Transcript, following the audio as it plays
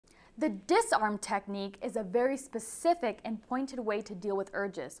The DISARM technique is a very specific and pointed way to deal with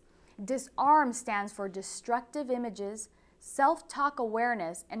urges. DISARM stands for Destructive Images, Self-Talk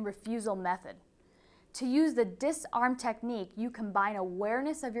Awareness, and Refusal Method. To use the DISARM technique, you combine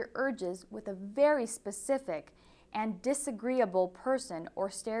awareness of your urges with a very specific and disagreeable person or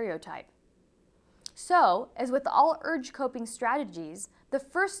stereotype. So, as with all urge coping strategies, the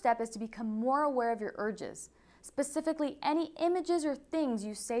first step is to become more aware of your urges, specifically any images or things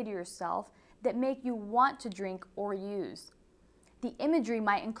you say to yourself that make you want to drink or use. The imagery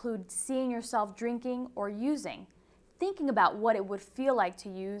might include seeing yourself drinking or using, thinking about what it would feel like to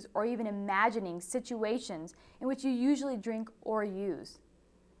use, or even imagining situations in which you usually drink or use.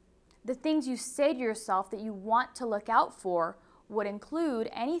 The things you say to yourself that you want to look out for would include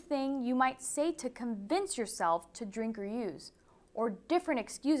anything you might say to convince yourself to drink or use, or different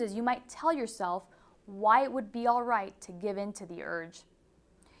excuses you might tell yourself why it would be all right to give in to the urge.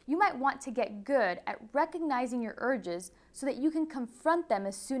 You might want to get good at recognizing your urges so that you can confront them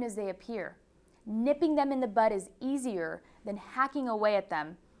as soon as they appear. Nipping them in the bud is easier than hacking away at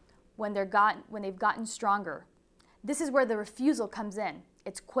them when they've gotten stronger. This is where the refusal comes in.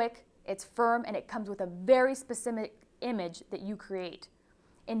 It's quick, it's firm, and it comes with a very specific image that you create.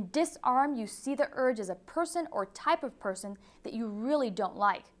 In DISARM, you see the urge as a person or type of person that you really don't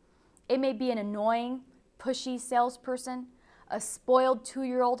like. It may be an annoying, pushy salesperson, a spoiled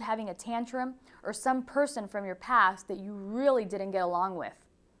 2-year-old having a tantrum, or some person from your past that you really didn't get along with.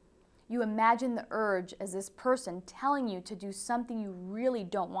 You imagine the urge as this person telling you to do something you really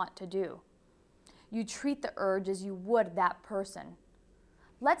don't want to do. You treat the urge as you would that person.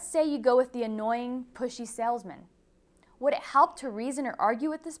 Let's say you go with the annoying, pushy salesman. Would it help to reason or argue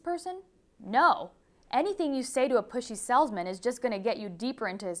with this person? No. Anything you say to a pushy salesman is just going to get you deeper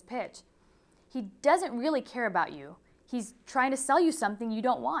into his pitch. He doesn't really care about you. He's trying to sell you something you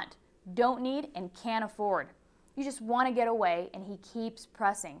don't want, don't need, and can't afford. You just want to get away, and he keeps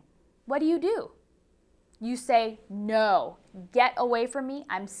pressing. What do? You say, "No, get away from me.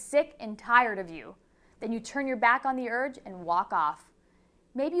 I'm sick and tired of you." Then you turn your back on the urge and walk off.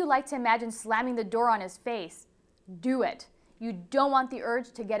 Maybe you like to imagine slamming the door on his face. Do it. You don't want the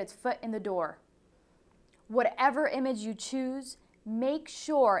urge to get its foot in the door. Whatever image you choose, make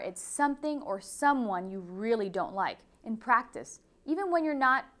sure it's something or someone you really don't like. In practice, even when you're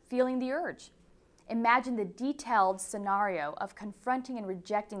not feeling the urge. Imagine the detailed scenario of confronting and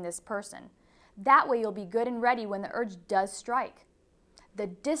rejecting this person. That way you'll be good and ready when the urge does strike. The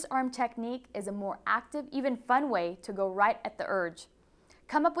DISARM technique is a more active, even fun way to go right at the urge.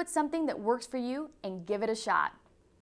 Come up with something that works for you and give it a shot.